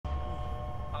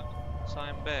So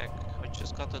I'm back. I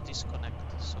just got a disconnect,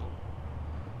 so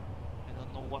I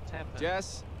don't know what happened.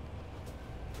 Jess,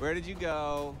 where did you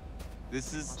go?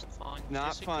 This is Must find not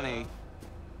Jessica. funny.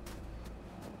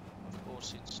 Of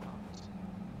course it's not.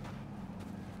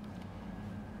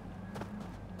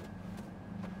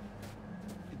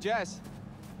 Jess,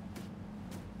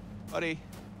 buddy,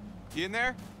 you in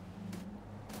there?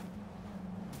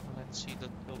 Let's see the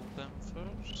totem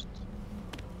first.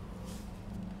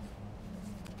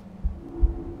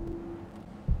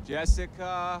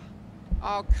 Jessica,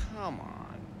 oh come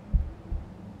on.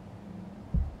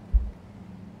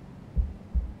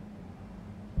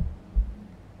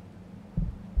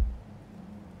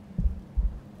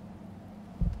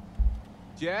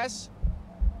 Jess?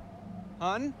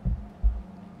 Hun?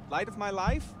 Light of my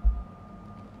life?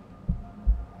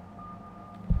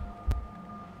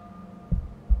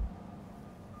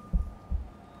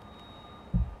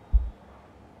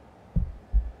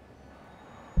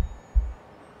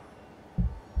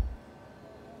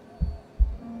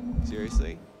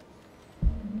 Seriously?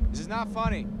 This is not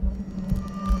funny.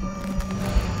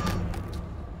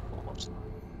 Of course not.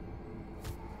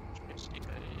 Jessica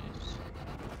is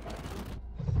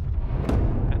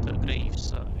at the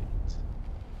graveside.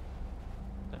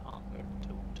 The hunger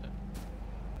totem.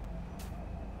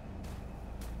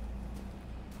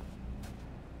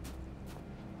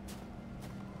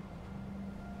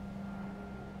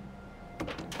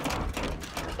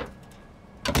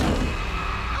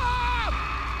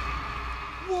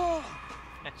 Whoa!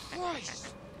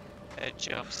 Christ! A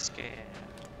jump scare.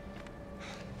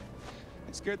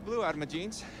 It scared the blue out of my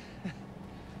jeans. The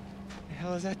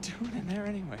hell is that doing in there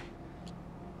anyway?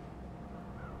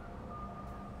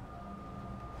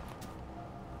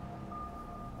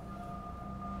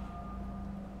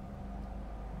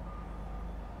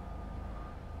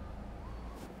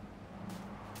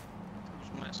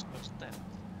 Whose mess was that?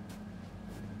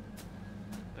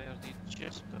 Where did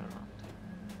Jessica run to?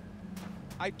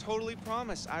 I totally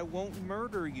promise I won't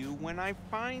murder you when I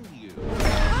find you. Oh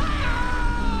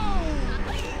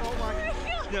my...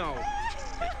 No.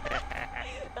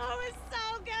 That was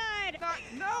so good!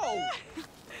 No!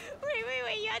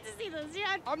 Wait, you had to see this. You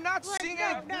had... I'm not singing.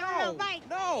 No, Mike.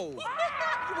 No.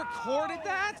 You recorded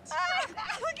that?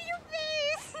 Look at your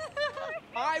face!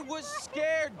 I was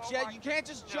scared, Jet. You can't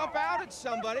just jump out at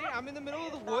somebody. I'm in the middle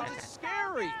of the woods. It's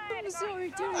scary. I'm sorry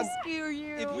to scare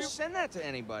you. If you send that to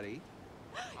anybody,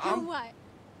 You I'm what?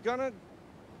 gonna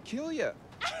kill you.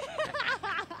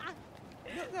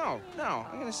 No.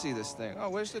 I'm gonna see this thing. Oh,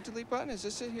 where's the delete button? Is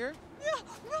this it here?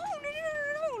 No.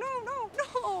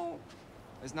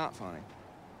 It's not funny.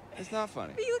 It's not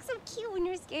funny. But you look so cute when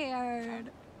you're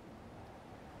scared.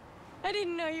 I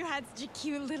didn't know you had such a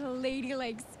cute little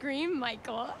ladylike scream,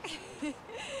 Michael.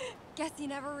 Guess you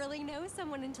never really know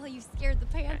someone until you scared the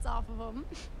pants off of them.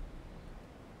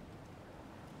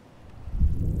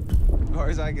 As far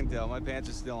as I can tell, my pants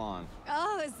are still on.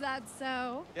 Oh, is that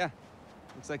so? Yeah.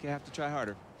 Looks like you have to try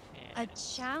harder. A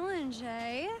challenge,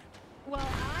 eh? Well, I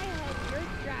hope you're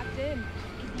strapped in,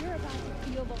 because you're about to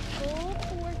feel the full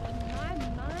force of my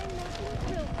mind-melting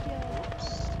thrill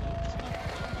skills.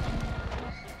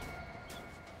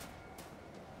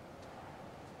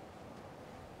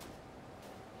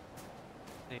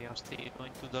 They are still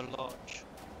going to the lodge.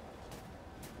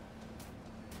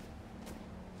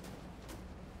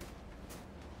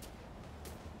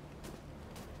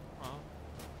 Oh,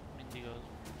 Indigo's.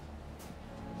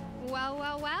 Well.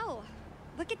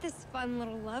 Look at this fun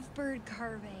little lovebird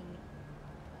carving.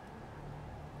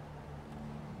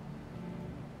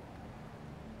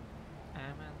 M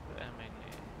and Emily.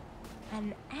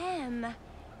 An M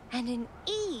and an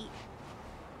E.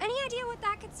 Any idea what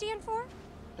that could stand for?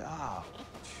 Ah,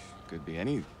 could be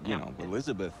any, you know,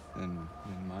 Elizabeth and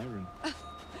Myron.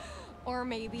 Or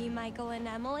maybe Michael and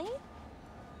Emily?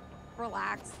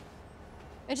 Relax.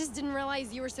 I just didn't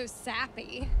realize you were so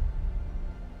sappy.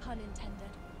 Pun intended.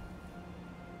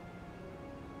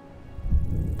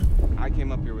 I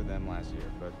came up here with them last year,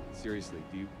 but seriously,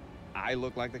 I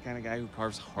look like the kind of guy who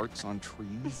carves hearts on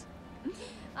trees?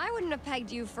 I wouldn't have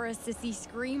pegged you for a sissy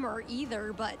screamer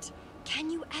either, but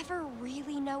can you ever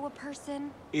really know a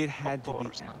person? It had to be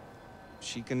course Em. not.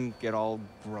 She can get all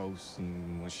gross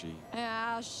and mushy.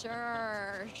 Yeah,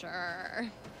 sure.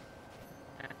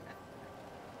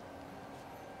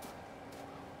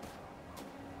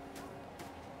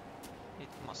 It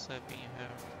must have been her.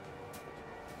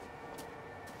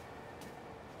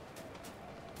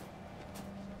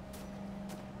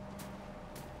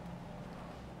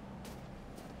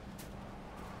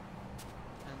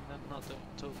 And another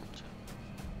totem.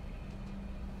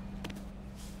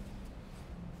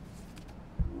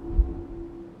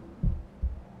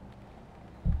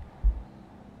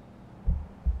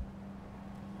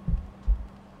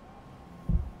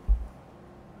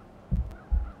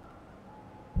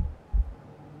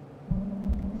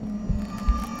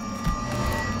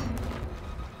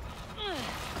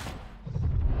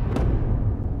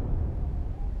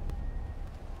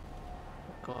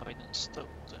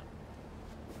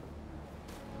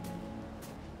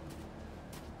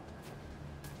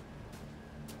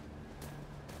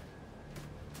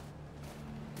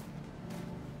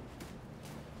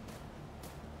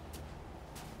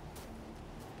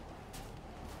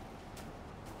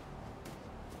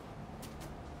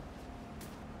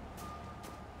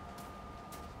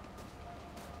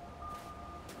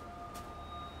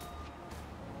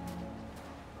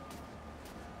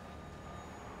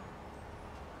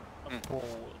 Cool.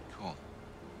 Cool.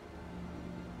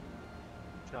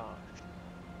 Josh.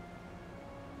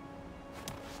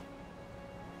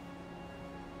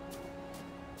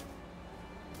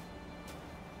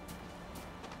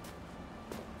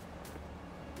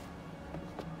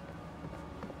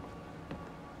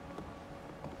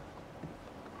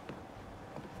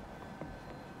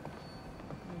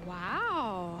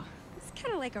 Wow. It's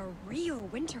kind of like a real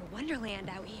winter wonderland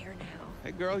out here now.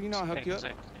 Hey, girl, you know I'll hook you up.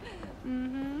 Exactly.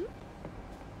 Mm-hmm.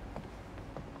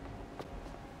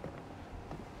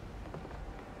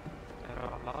 There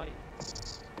are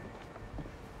lights.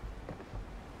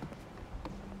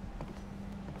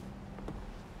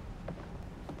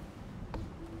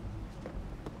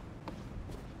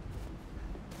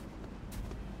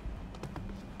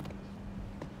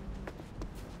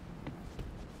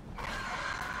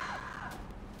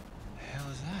 The hell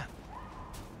is that?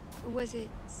 Was it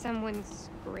someone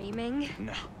screaming?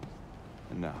 No.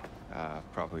 No.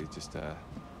 Probably just a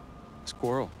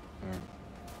squirrel or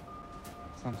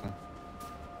something.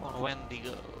 Or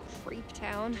Wendigo. Freak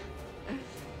town.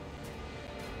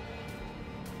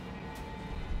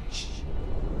 Shh.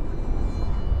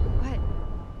 What?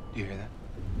 Do you hear that?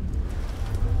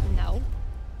 No.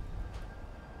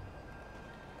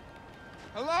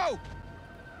 Hello?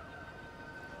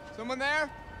 Someone there?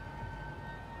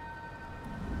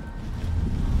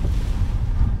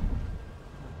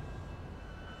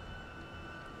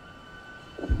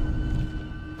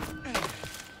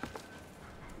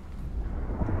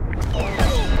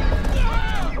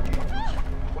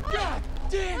 God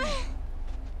damn it!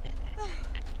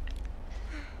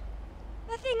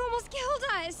 That thing almost killed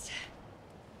us.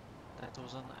 That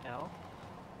was an L.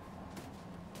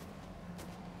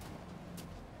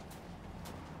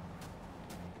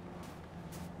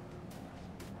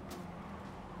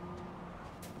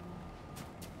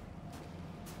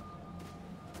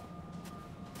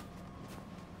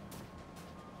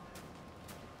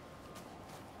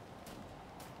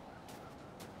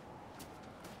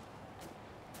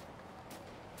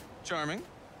 Charming.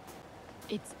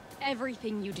 It's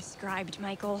everything you described,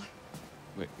 Michael.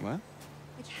 Wait, what?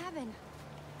 The cabin.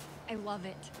 I love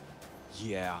it.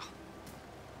 Yeah.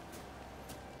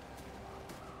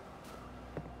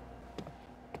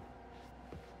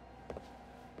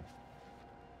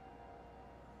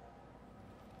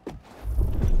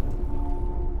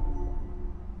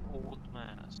 Old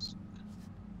mask.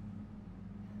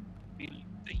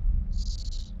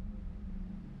 Buildings.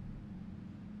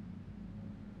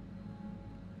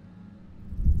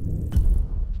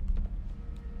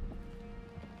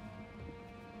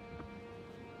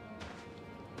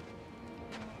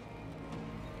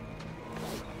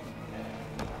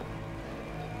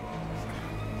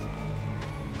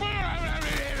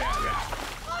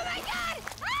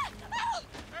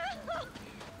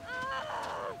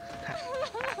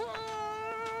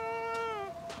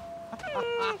 Oh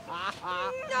my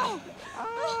god! No!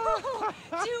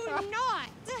 Do not!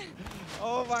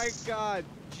 Oh my God,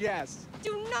 Jess.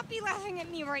 Do not be laughing at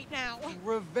me right now.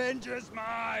 Revenge is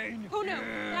mine. Oh no,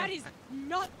 that is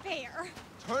not fair.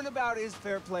 Turnabout is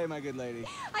fair play, my good lady.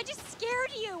 I just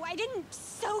scared you. I didn't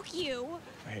soak you.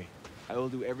 Hey, I will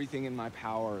do everything in my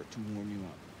power to warm you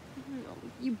up. No,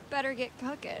 you better get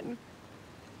cooking.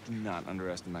 Do not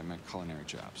underestimate my culinary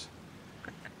chops.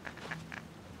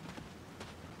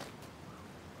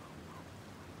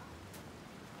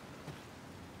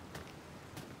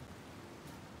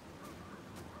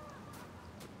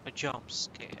 A jump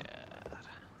scare.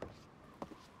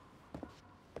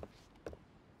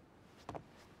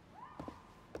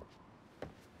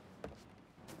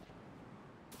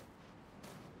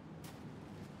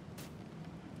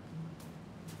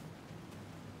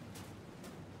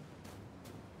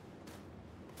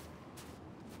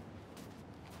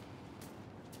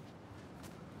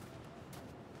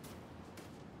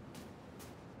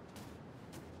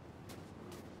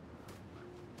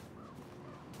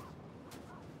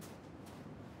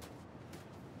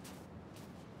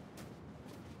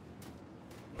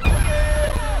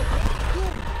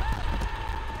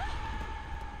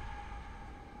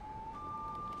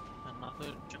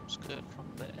 Another jump scare from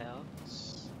the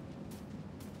elves.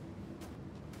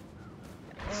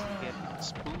 It's getting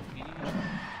spooky.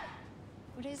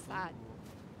 What is that?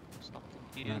 Something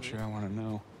I'm here. not sure I want to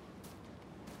know.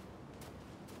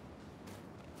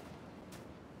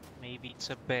 Maybe it's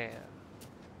a bear.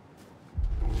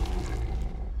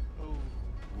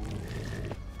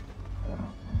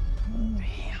 Damn.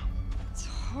 It's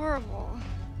horrible.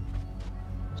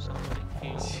 Something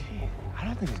here. Gee, I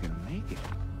don't think he's gonna make it.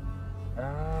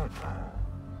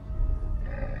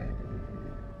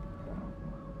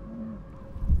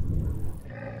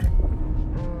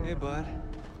 Hey, bud.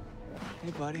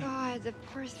 Hey, buddy. God, the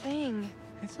poor thing.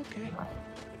 It's okay.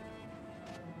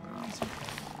 It's okay.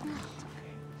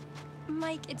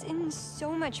 Mike, it's in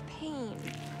so much pain.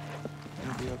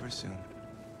 It'll be over soon.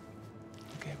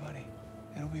 Okay, buddy.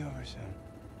 It'll be over soon.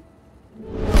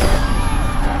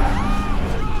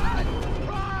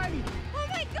 Run! Oh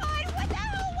my God, what the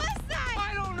hell was that?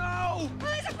 I don't know! Oh,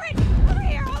 there's a friend! Over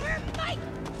here, over here! Mike!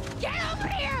 Get over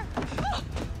here!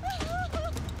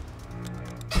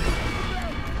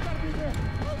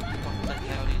 What the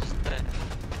hell is that?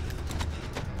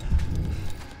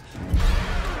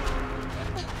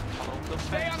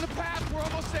 Stay on the path, we're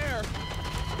almost there!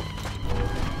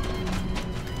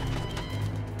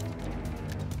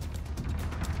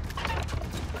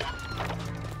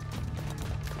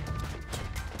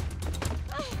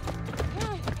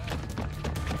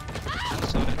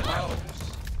 So it goes.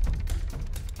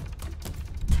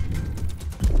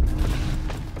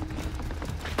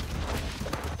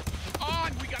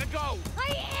 On! We gotta go! I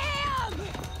am!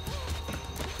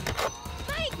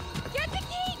 Mike, get the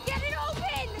key! Get it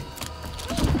open!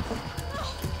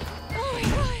 Oh my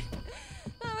God.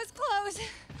 That was close.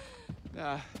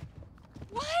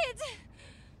 What?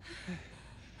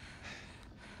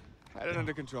 I had it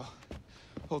under control.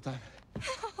 Whole time.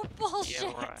 Oh, bullshit.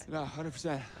 Yeah, right. No,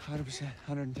 100%. 100%.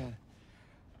 110.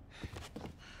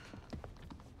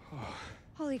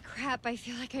 Holy crap, I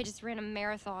feel like I just ran a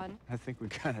marathon. I think we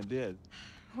kinda did.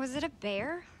 Was it a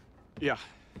bear? Yeah,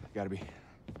 gotta be.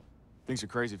 Things are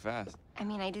crazy fast. I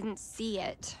mean, I didn't see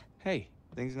it. Hey,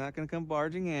 things are not gonna come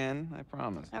barging in, I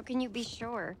promise. How can you be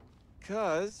sure?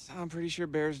 'Cause I'm pretty sure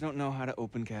bears don't know how to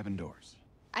open cabin doors.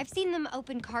 I've seen them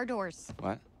open car doors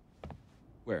What?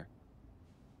 Where?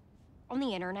 on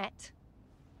the internet.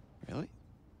 Really?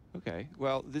 Okay,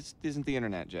 well, this isn't the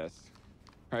internet, Jess.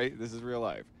 Right? This is real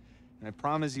life. And I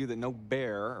promise you that no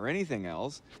bear or anything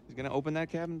else is gonna open that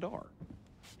cabin door.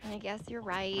 I guess you're Make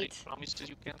right. promises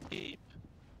you can keep.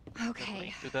 Okay.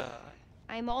 Wait to die.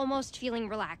 I'm almost feeling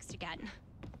relaxed again.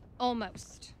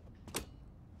 Almost.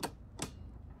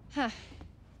 Huh.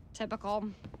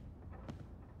 Typical.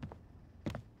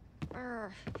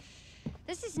 Urgh.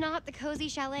 This is not the cozy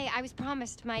chalet I was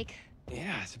promised, Mike.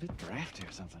 Yeah, it's a bit drafty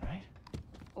or something, right?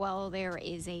 Well, there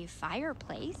is a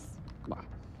fireplace. Well,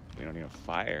 we don't need a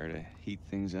fire to heat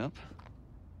things up.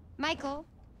 Michael,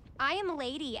 I am a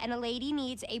lady, and a lady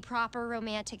needs a proper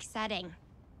romantic setting.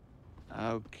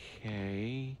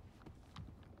 Okay.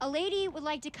 A lady would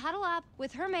like to cuddle up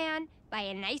with her man by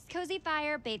a nice cozy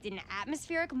fire bathed in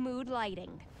atmospheric mood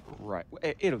lighting. Right.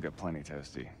 It'll get plenty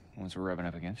toasty once we're rubbing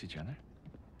up against each other.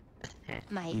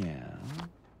 Mike, Yeah.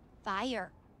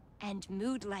 fire and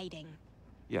mood lighting.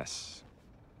 Yes.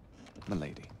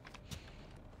 Milady.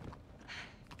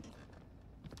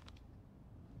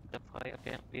 The fire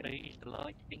can be raised, the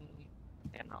lighting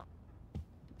cannot.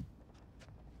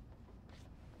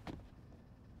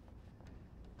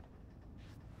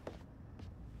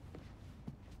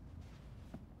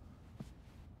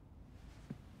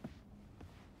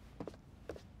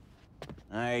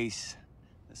 Nice.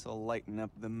 This'll lighten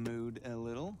up the mood a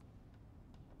little.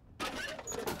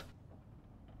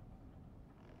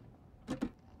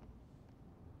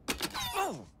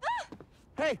 Oh!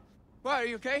 Hey! What, are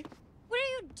you okay? What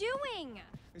are you doing?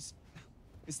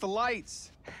 It's the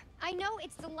lights. I know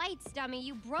it's the lights, dummy.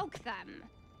 You broke them.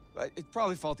 It's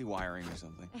probably faulty wiring or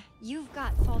something. You've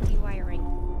got faulty wiring.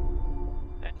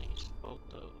 Finish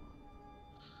photo.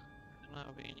 Now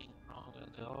winning from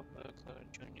the Hopper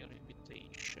Junior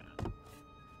invitation.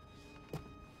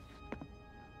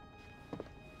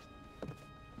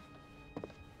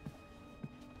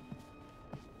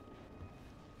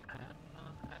 Anna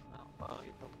by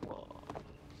the wall.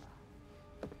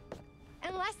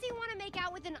 Unless you want to make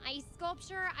out with an ice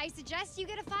sculpture, I suggest you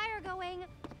get a fire going.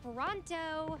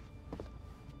 Pronto.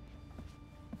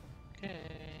 Okay.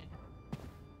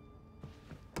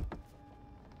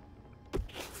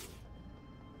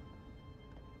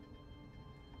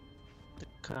 The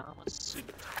Kama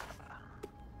Sutra.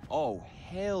 Oh,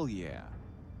 hell yeah.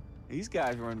 These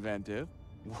guys were inventive.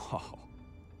 Whoa.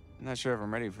 I'm not sure if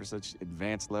I'm ready for such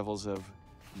advanced levels of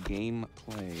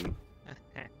gameplay.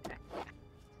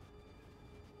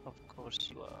 Of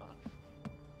course you are.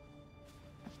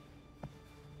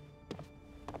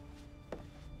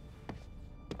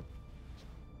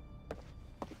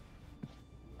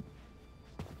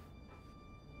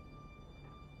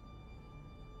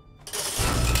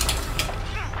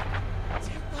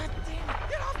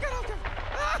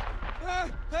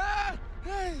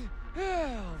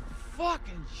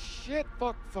 Fucking shit.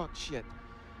 Fuck shit.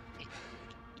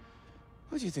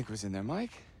 What do you think was in there,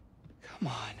 Mike? Come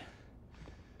on.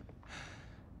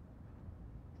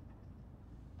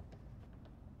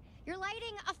 You're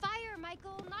lighting a fire,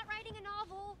 Michael, not writing a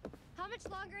novel. How much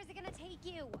longer is it gonna take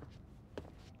you?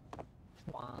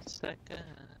 1 second.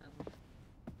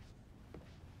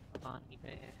 Funny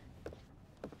bear.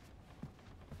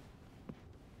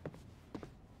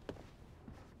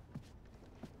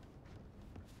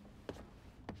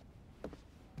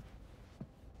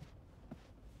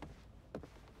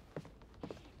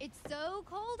 It's so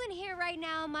cold in here right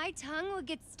now, my tongue would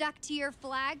get stuck to your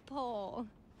flagpole.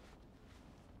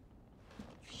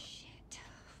 Shit.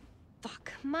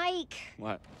 Fuck, Mike.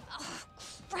 What? Oh,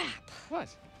 crap.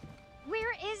 What?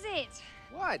 Where is it?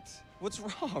 What? What's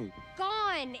wrong?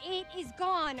 Gone. It is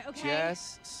gone, okay?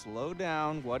 Jess, slow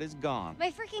down. What is gone? My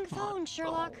freaking phone,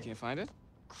 Sherlock. Can't find it?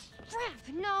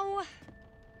 Crap, no.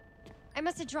 I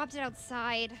must have dropped it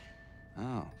outside.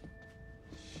 Oh.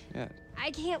 Shit.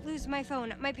 I can't lose my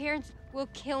phone. My parents will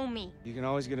kill me. You can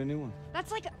always get a new one.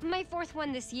 That's like my 4th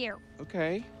one this year.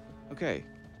 Okay. Okay.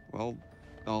 Well,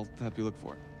 I'll help you look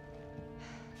for it.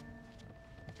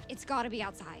 It's gotta be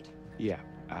outside. Yeah,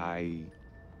 I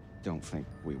don't think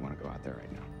we want to go out there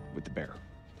right now with the bear.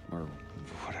 Or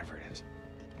whatever it is.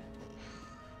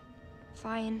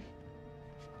 Fine.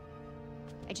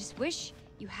 I just wish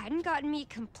you hadn't gotten me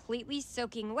completely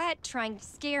soaking wet trying to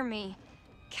scare me.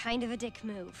 Kind of a dick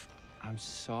move. I'm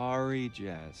sorry,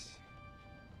 Jess.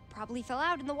 Probably fell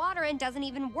out in the water and doesn't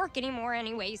even work anymore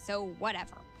anyway, so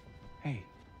whatever. Hey,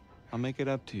 I'll make it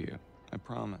up to you. I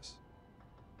promise.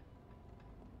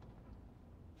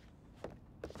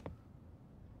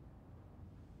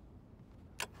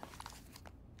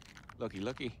 Looky,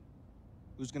 looky.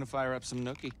 Who's gonna fire up some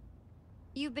nookie?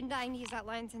 You've been dying to use that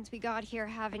line since we got here,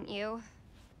 haven't you?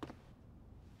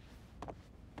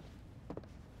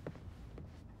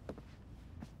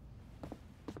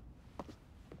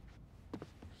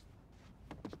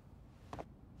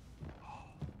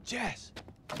 Jess!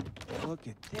 Look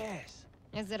at this.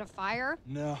 Is it a fire?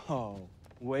 No,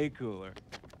 way cooler.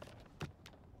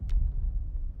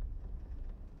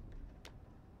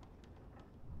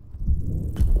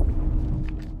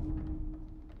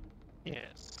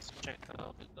 Yes, check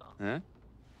out the gun. Huh?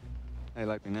 How you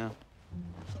like me now?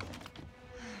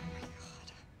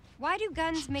 Why do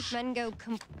guns make men go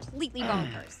completely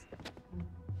bonkers?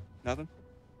 Nothing?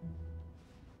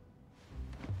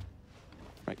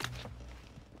 Right.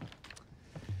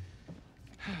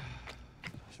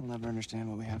 She'll never understand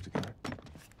what we have together.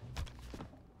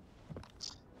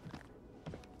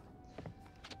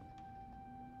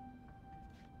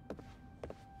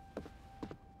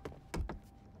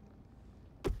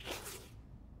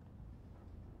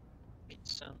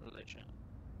 It's a legend.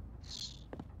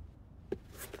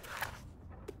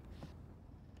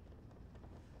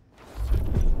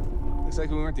 Looks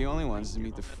like we weren't the only ones to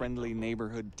meet the friendly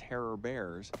neighborhood terror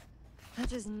bears. That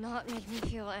does not make me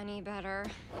feel any better.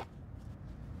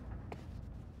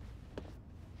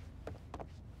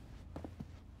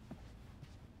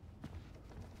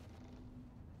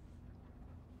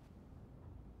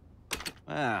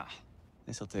 Well,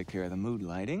 this'll take care of the mood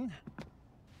lighting.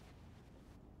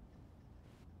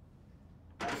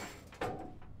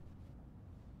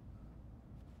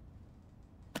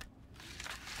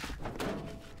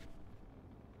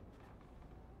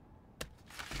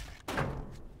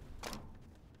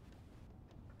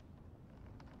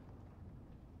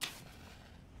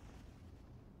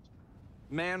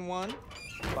 Man 1,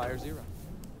 fire 0.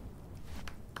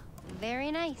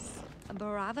 Very nice.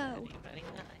 Bravo. Very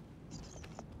nice.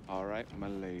 All right, my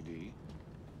lady.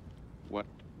 What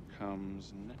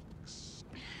comes next?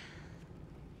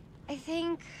 I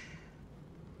think...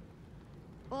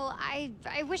 Well, I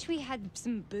wish we had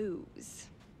some booze.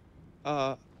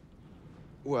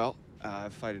 Well,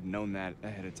 if I'd have known that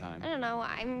ahead of time. I don't know,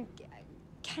 I'm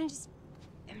kind of just...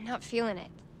 I'm not feeling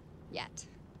it. Yet.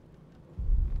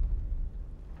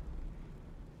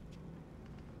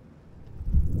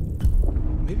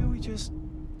 Maybe we just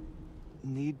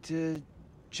need to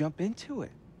jump into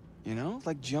it. You know,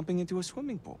 like jumping into a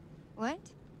swimming pool. What?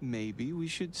 Maybe we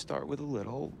should start with a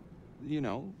little, you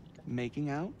know, making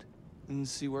out and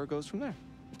see where it goes from there.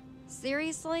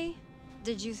 Seriously?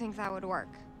 Did you think that would work?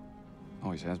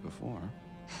 Always has before.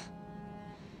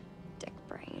 Dick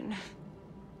brain.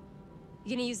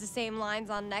 You gonna use the same lines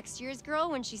on next year's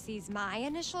girl when she sees my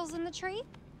initials in the tree?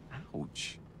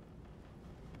 Ouch.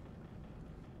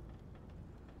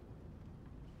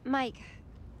 Mike,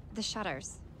 the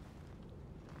shutters.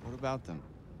 What about them?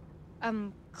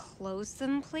 Close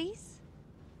them, please?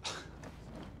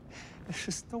 There's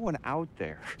just no one out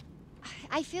there.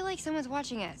 I feel like someone's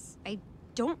watching us. I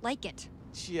don't like it.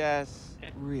 Jess,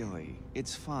 really,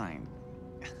 it's fine.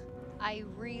 I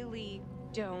really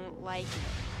don't like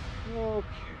it. Okay.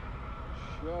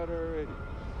 Shutter it.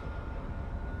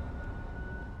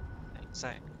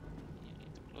 Exactly. You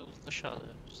need to close the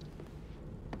shutters.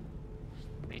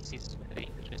 This is very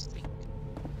interesting.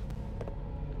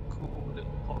 Cool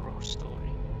little horror story.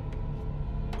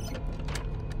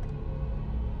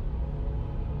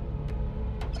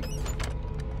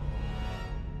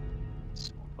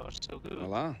 So far, so good.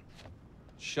 Voila.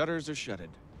 Shutters are shuttered.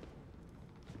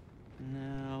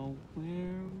 Now,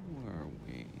 where were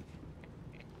we?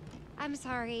 I'm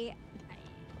sorry.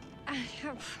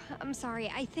 I'm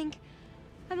sorry. I think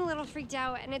I'm a little freaked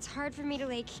out, and it's hard for me to,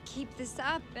 like, keep this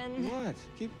up, and... What?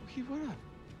 Keep what up?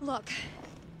 Look,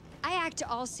 I act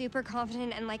all super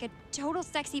confident and like a total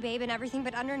sexy babe and everything,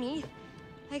 but underneath,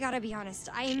 I gotta be honest,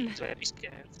 I'm She's very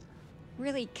scared.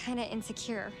 really kinda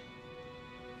insecure.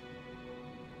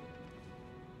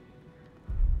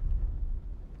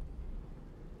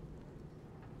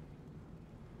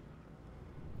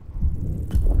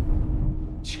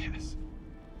 Jess.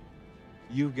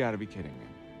 You've got to be kidding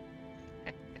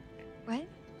me. What?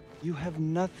 You have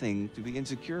nothing to be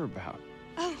insecure about.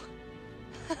 Oh.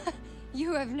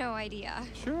 You have no idea.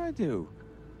 Sure I do.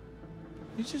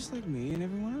 You're just like me and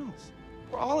everyone else.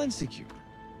 We're all insecure.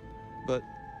 But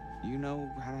you know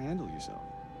how to handle yourself.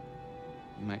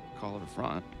 You might call it a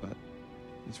front, but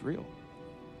it's real.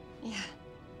 Yeah.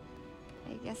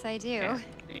 I guess I do. Yeah,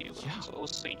 you Yeah.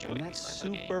 also enjoy And these that's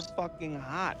kinds of super games. fucking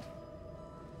hot.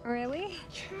 Really?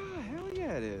 Yeah, hell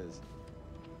yeah it is.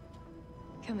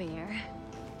 Come here.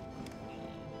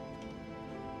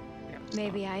 Yeah,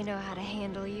 Maybe I know how to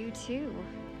handle you too.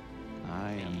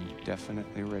 I am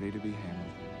definitely ready to be handled.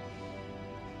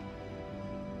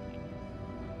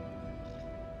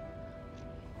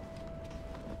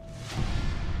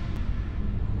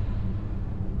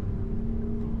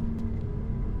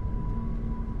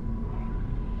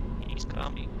 He's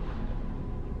coming.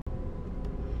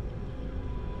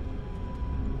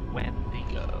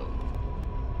 Wendigo.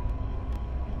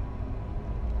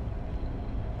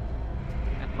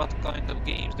 And what kind of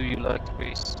games do you like to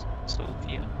play,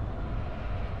 Sophia?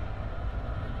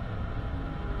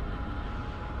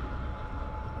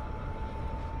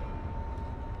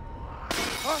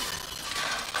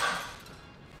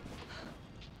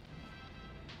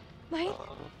 Mike?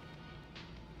 Uh,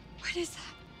 What is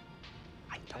that?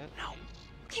 I don't know.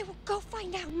 Okay, well, go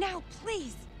find out now,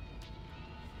 please.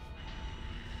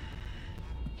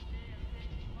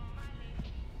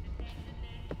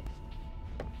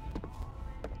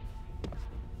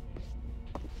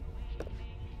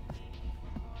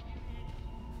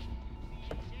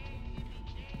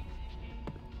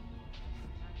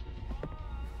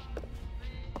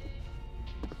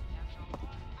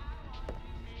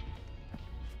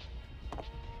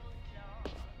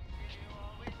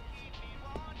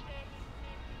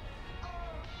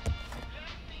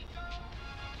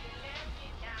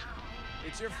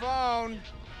 It's your phone.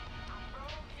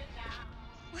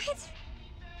 What?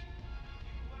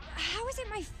 How is it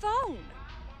my phone?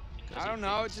 because I don't it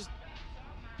know, it is. just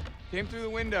came through the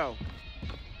window.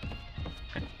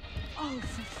 Oh,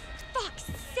 for fuck's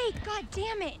sake, god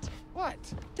damn it! What?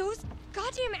 Those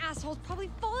goddamn assholes probably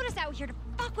followed us out here to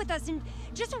fuck with us, and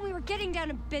just when we were getting down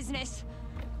to business.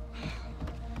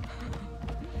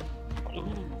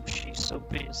 Ooh, she's so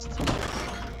pissed.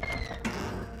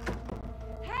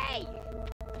 Hey!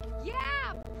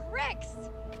 Yeah, pricks!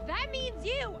 That means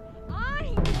you! I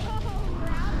know you're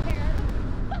out there!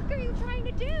 What the fuck are you trying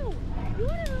to do? You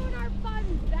wanna ruin our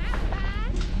fun that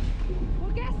bad?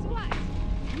 Well, guess what?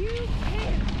 You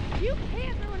can't! You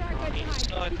can't ruin our good It's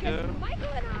time! not Because good. Michael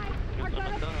and I You're are gonna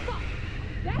gonna die. fuck!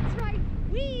 That's right!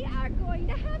 We are going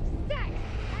to have sex!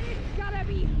 And it's gonna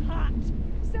be hot!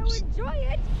 So enjoy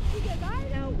it, because I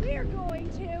know we're going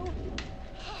to!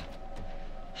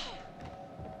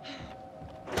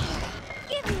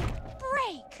 Give me a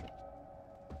break!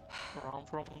 Run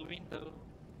from the window.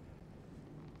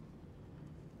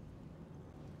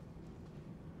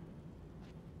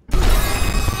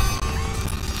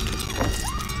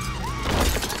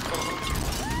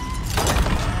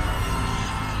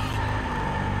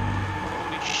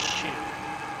 Holy shit.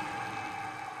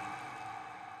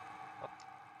 What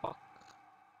the fuck?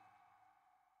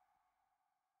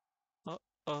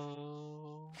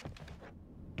 Uh-oh.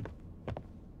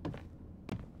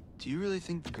 Do you really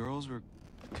think the girls were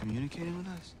communicating with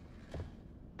us?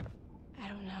 I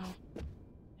don't know.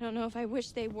 I don't know if I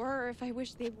wish they were or if I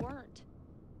wish they weren't.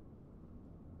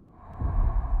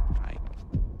 I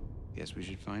guess we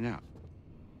should find out.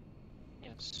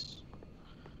 Yes.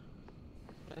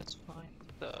 Let's find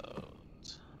out.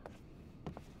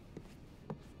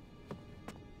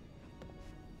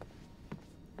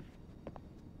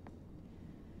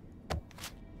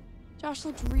 Josh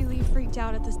looked really freaked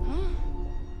out at this.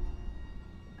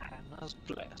 Hannah's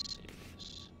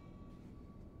glasses.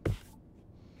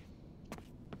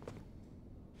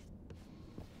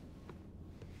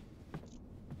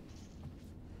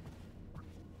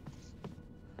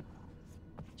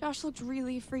 Josh looked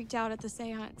really freaked out at the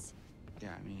seance. Yeah,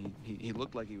 I mean, he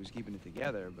looked like he was keeping it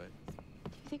together, but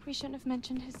Do you think we shouldn't have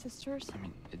mentioned his sisters? I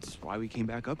mean, it's why we came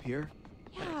back up here.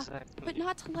 Yeah, Exactly. but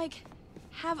not to, like,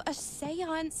 have a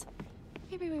seance.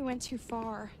 Maybe we went too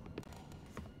far.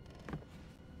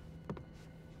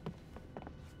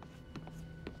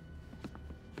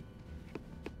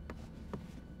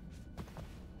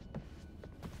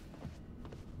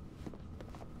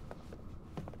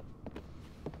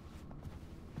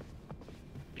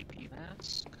 Creepy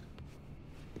mask.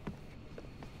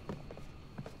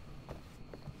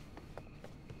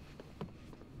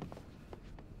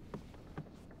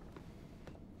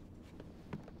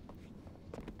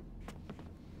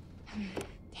 Damn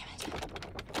it.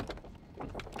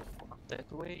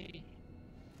 That way.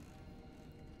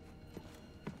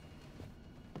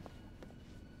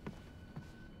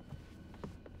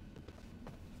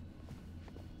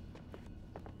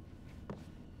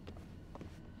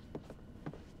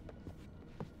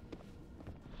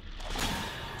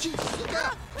 Jesus, look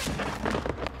out!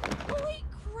 Holy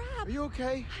crap! Are you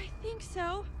okay? I think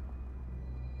so.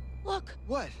 Look,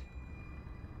 What?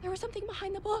 there was something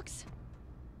behind the books.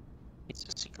 It's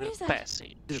a secret is that?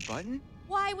 passage. Is it a button?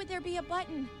 Why would there be a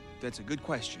button? That's a good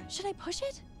question. Should I push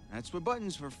it? That's what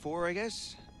buttons were for, I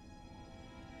guess.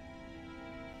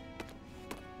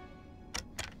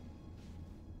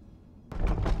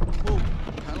 Whoa,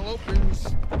 panel opens.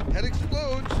 Head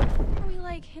explodes. Are we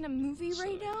like in a movie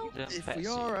right now? The If we passage.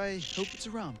 are, I hope it's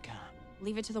a rom-com.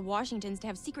 Leave it to the Washingtons to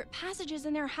have secret passages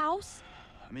in their house?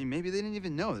 I mean, maybe they didn't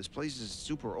even know. This place is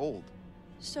super old.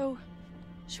 So,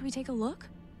 should we take a look?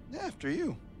 After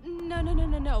you.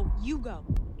 No. You go.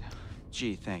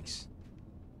 Gee, thanks.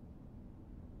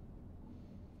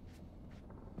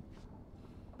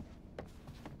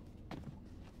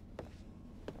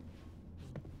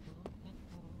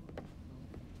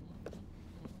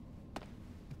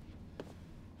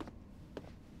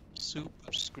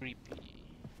 Super creepy.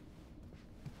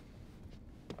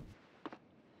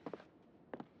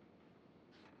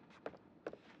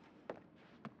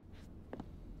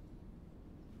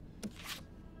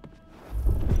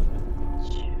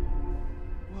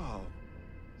 Whoa.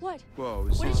 What? Whoa,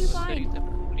 is What did this... you Treat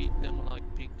find? them like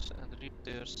pigs and rip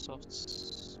their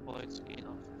white skin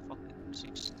off fucking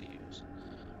 60 years.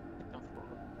 They come for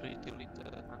a pretty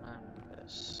little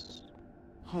anonymous.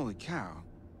 Holy cow.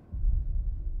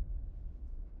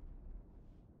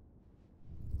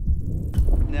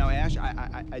 Now, Ash,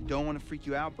 I don't want to freak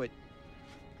you out, but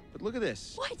look at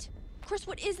this. What? Chris,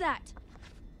 what is that?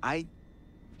 I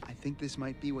think this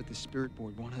might be what the spirit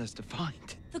board wanted us to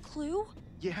find. The clue?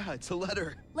 Yeah, it's a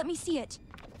letter. Let me see it.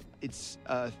 It's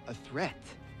a threat.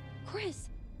 Chris,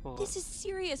 Oh, this is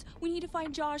serious. We need to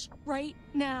find Josh right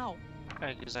now.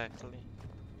 exactly.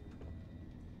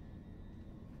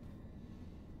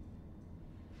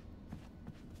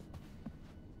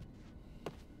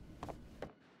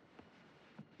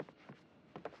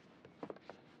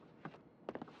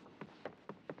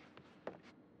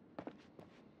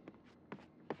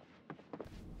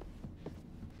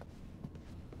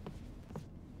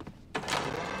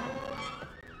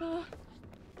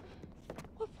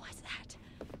 What was that?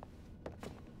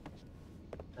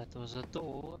 That was a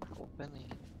door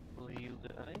opening for you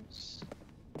guys.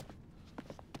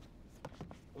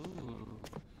 Ooh.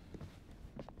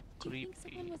 Do you think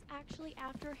Creepy. someone was actually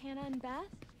after Hannah and Beth?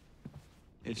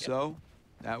 If Yep. so,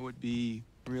 that would be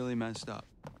really messed up.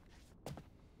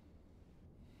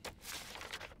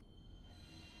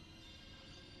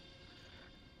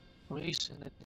 Raising it